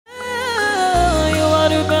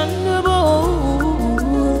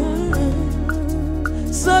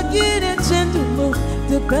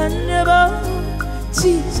dependable.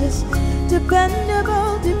 Jesus,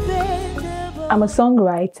 dependable, dependable. I'm a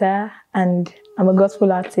songwriter and I'm a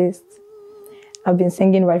gospel artist. I've been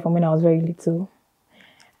singing right from when I was very little.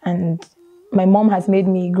 And my mom has made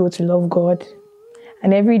me grow to love God.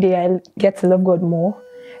 And every day I get to love God more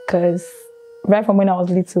because right from when I was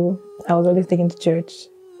little, I was always taken to church.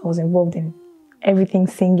 I was involved in everything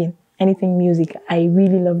singing, anything music. I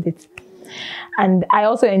really loved it. And I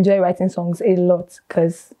also enjoy writing songs a lot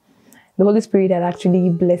because the Holy Spirit had actually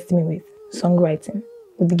blessed me with songwriting,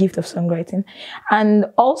 with the gift of songwriting. And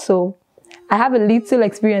also, I have a little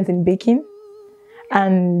experience in baking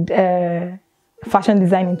and fashion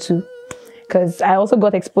designing too, because I also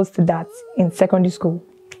got exposed to that in secondary school.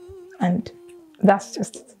 And that's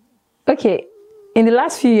just it. Okay, in the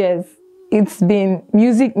last few years, it's been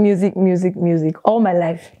music, music, music, music. All my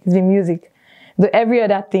life, it's been music. Though every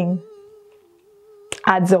other thing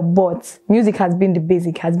adds up, but music has been the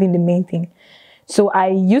basic, has been the main thing. So I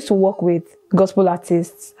used to work with gospel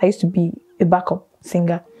artists. I used to be a backup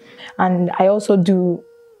singer. And I also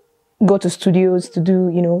go to studios to do,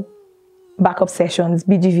 you know, backup sessions,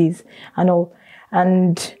 BGVs and all.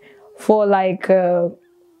 And for like,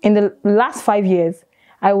 in the last 5 years,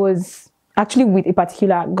 I was actually with a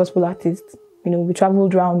particular gospel artist. You know, we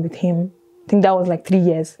traveled around with him. I think that was like 3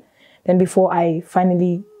 years. Then before I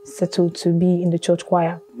finally settled to be in the church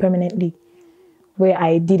choir permanently, where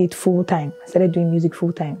I did it full time. I started doing music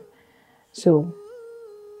full time. So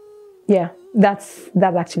yeah, that's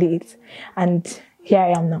actually it. And here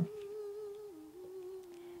I am now.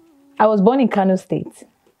 I was born in Kano State,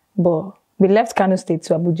 but we left Kano State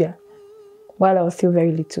to Abuja while I was still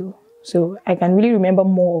very little. So I can really remember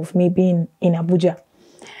more of me being in Abuja.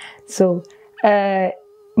 So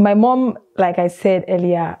my mom, like I said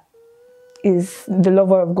earlier, is the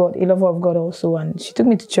lover of God, a lover of God also. And she took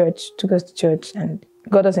us to church and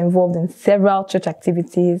got us involved in several church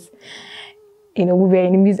activities. You know, we were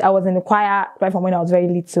in the music. I was in the choir right from when I was very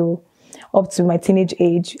little up to my teenage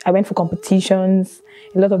age. I went for competitions,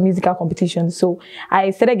 a lot of musical competitions. So I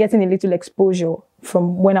started getting a little exposure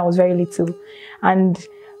from when I was very little. And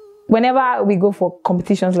whenever we go for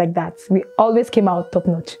competitions like that, we always came out top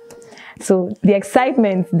notch. So the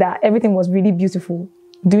excitement that everything was really beautiful,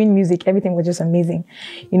 doing music, everything was just amazing.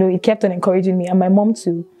 You know, it kept on encouraging me. And my mom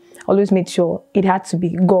too always made sure it had to be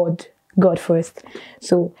God first.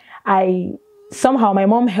 So somehow my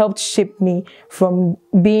mom helped shape me from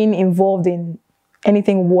being involved in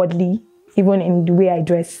anything worldly, even in the way I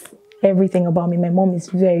dress, everything about me. My mom is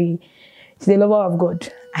she's a lover of God.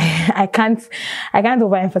 I can't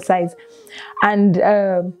overemphasize. And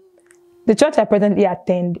the church I presently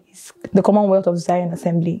attend is the Commonwealth of Zion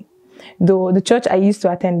Assembly. Though the church I used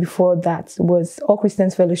to attend before that was All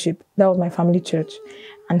Christians Fellowship. That was my family church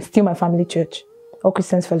and still my family church, All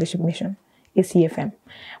Christians Fellowship Mission, ACFM.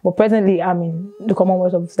 But presently I'm in the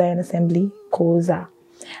Commonwealth of Zion Assembly, COZA.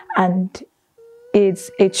 And it's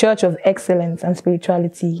a church of excellence and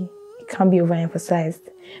spirituality. It can't be overemphasized.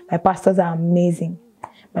 My pastors are amazing.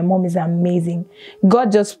 My mom is amazing.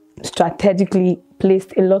 God just strategically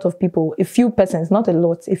placed a lot of people, a few persons, not a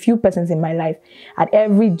lot, a few persons in my life at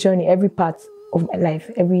every journey, every part of my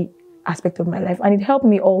life, every aspect of my life. And it helped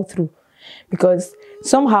me all through because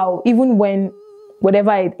somehow, even when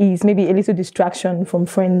whatever it is, maybe a little distraction from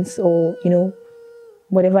friends or, you know,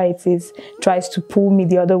 whatever it is, tries to pull me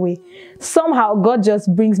the other way, somehow God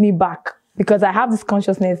just brings me back because I have this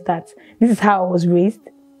consciousness that this is how I was raised.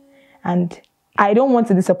 And I don't want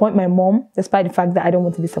to disappoint my mom, despite the fact that I don't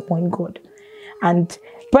want to disappoint God. And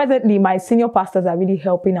presently, my senior pastors are really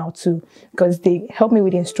helping out too, because they help me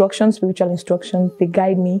with instructions, spiritual instructions. They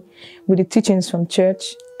guide me with the teachings from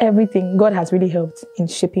church, everything. God has really helped in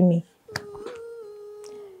shaping me.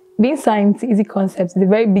 Being signed to EeZee Conceptz is a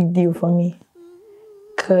very big deal for me,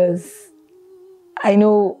 because I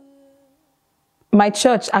know my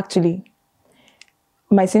church actually,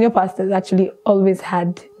 my senior pastors actually always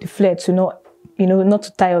had the flair to not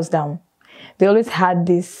to tie us down. They always had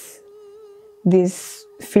this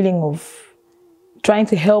feeling of trying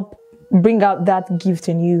to help bring out that gift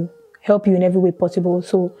in you, help you in every way possible.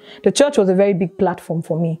 So the church was a very big platform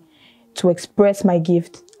for me to express my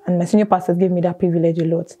gift. And my senior pastors gave me that privilege a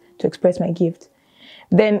lot to express my gift.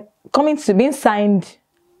 Then coming to being signed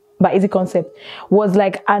by EeZee Conceptz was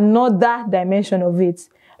like another dimension of it.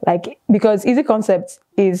 Like, because EeZee Conceptz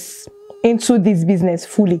is into this business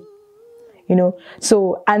fully, you know.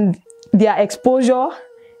 So, and their exposure,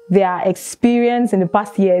 their experience in the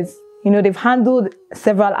past years, you know, they've handled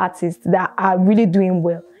several artists that are really doing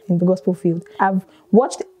well in the gospel field. I've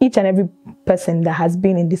watched each and every person that has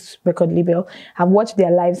been in this record label. I've watched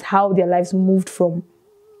their lives, how their lives moved from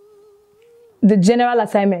the general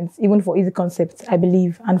assignment, even for EeZee Conceptz, I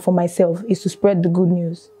believe, and for myself, is to spread the good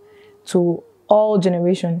news to all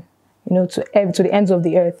generation, to the ends of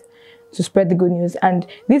the earth, to spread the good news. And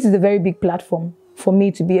this is a very big platform for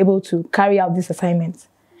me to be able to carry out this assignment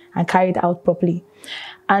and carry it out properly.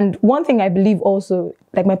 And one thing I believe also,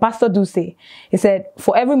 like my pastor do say, he said,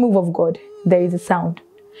 for every move of God, there is a sound.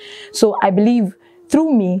 So I believe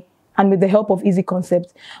through me and with the help of EeZee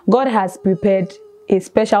Conceptz, God has prepared a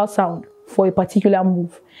special sound for a particular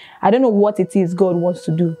move. I don't know what it is God wants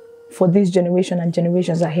to do for this generation and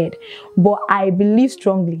generations ahead, but I believe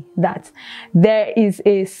strongly that there is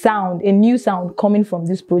a sound, a new sound coming from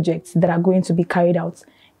these projects that are going to be carried out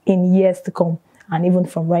in years to come and even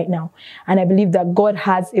from right now. And I believe that God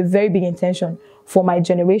has a very big intention for my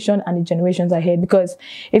generation and the generations ahead, because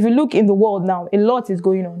if you look in the world now, a lot is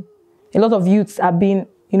going on. A lot of youths are being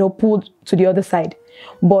pulled to the other side.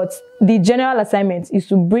 But the general assignment is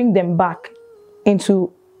to bring them back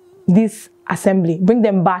into this assembly, bring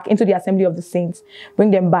them back into the assembly of the saints,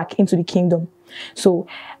 bring them back into the kingdom. So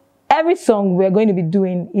every song we're going to be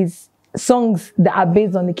doing is songs that are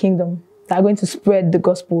based on the kingdom, that are going to spread the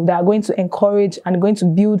gospel, that are going to encourage and going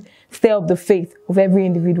to stir up the faith of every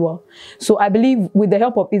individual. So I believe with the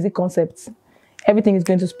help of EeZee Conceptz, everything is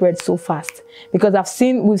going to spread so fast, because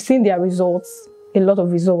we've seen their results, a lot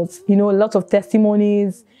of results, a lot of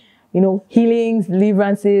testimonies, healings,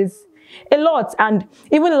 deliverances, a lot, and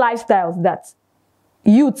even lifestyles that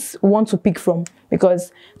youths want to pick from,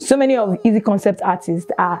 because so many of EeZee Conceptz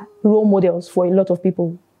artists are role models for a lot of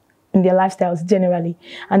people in their lifestyles generally,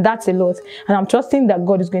 and that's a lot. And I'm trusting that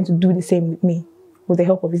God is going to do the same with me with the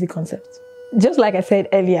help of EeZee Conceptz. Just like I said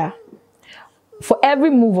earlier, for every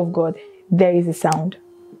move of God, there is a sound.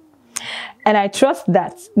 And I trust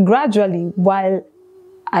that gradually, while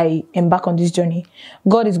I embark on this journey,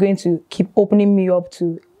 God is going to keep opening me up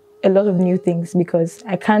to a lot of new things, because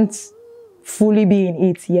I can't fully be in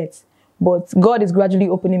it yet. But God is gradually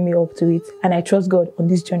opening me up to it, and I trust God on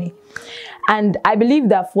this journey. And I believe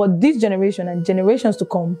that for this generation and generations to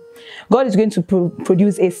come, God is going to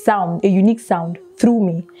produce a sound, a unique sound through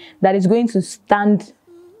me that is going to stand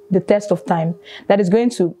the test of time, that is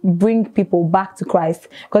going to bring people back to Christ,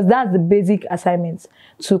 because that's the basic assignment,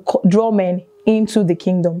 to draw men into the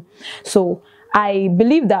kingdom. So I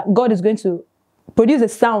believe that God is going to produce a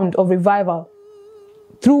sound of revival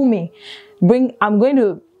through me. In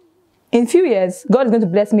a few years, God is going to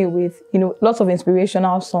bless me with, lots of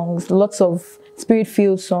inspirational songs, lots of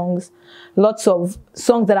spirit-filled songs, lots of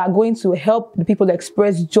songs that are going to help the people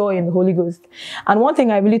express joy in the Holy Ghost. And one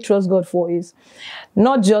thing I really trust God for is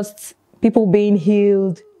not just people being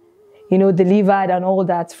healed, delivered and all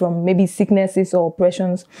that from maybe sicknesses or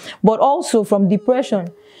oppressions, but also from depression.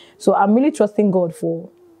 So I'm really trusting God for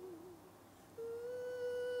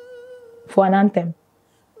an anthem.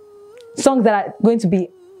 Songs that are going to be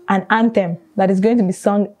an anthem that is going to be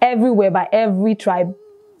sung everywhere by every tribe,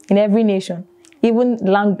 in every nation. Even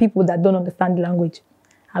people that don't understand the language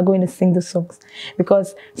are going to sing the songs,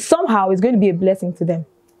 because somehow it's going to be a blessing to them.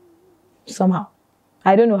 Somehow.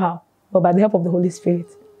 I don't know how, but by the help of the Holy Spirit.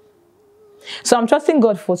 So I'm trusting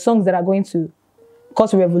God for songs that are going to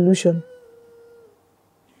cause a revolution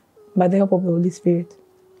by the help of the Holy Spirit.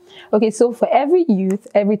 Okay, so for every youth,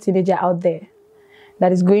 every teenager out there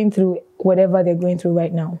that is going through whatever they're going through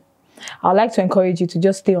right now, I'd like to encourage you to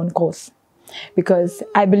just stay on course, because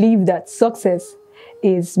I believe that success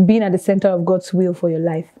is being at the center of God's will for your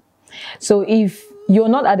life. So if you're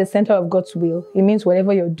not at the center of God's will, it means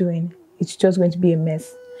whatever you're doing, it's just going to be a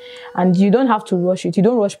mess. And you don't have to rush it. You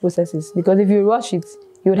don't rush processes, because if you rush it,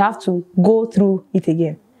 you would have to go through it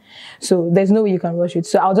again. So there's no way you can rush it.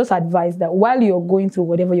 So I'll just advise that while you're going through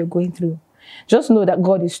whatever you're going through, just know that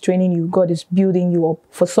God is training you. God is building you up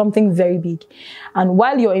for something very big. And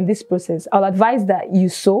while you're in this process, I'll advise that you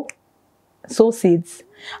sow seeds.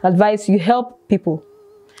 I'll advise you help people.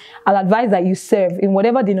 I'll advise that you serve in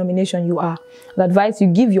whatever denomination you are. I'll advise you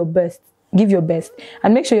give your best,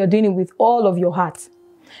 and make sure you're doing it with all of your heart.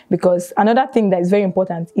 Because another thing that is very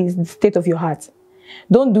important is the state of your heart.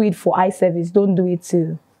 Don't do it for eye service. Don't do it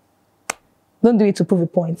to prove a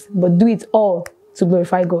point, but do it all to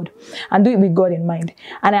glorify God, and do it with God in mind.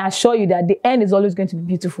 And I assure you that the end is always going to be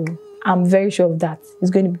beautiful. I'm very sure of that.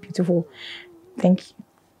 It's going to be beautiful. Thank you.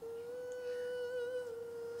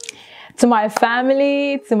 To my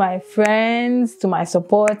family, to my friends, to my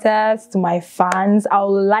supporters, to my fans, I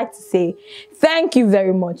would like to say thank you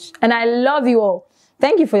very much. And I love you all.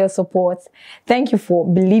 Thank you for your support. Thank you for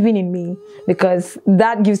believing in me, because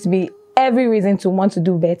that gives me every reason to want to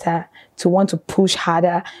do better, to want to push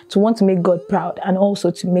harder, to want to make God proud, and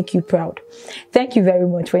also to make you proud. Thank you very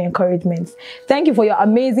much for your encouragement. Thank you for your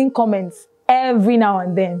amazing comments every now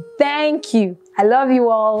and then. Thank you. I love you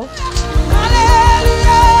all.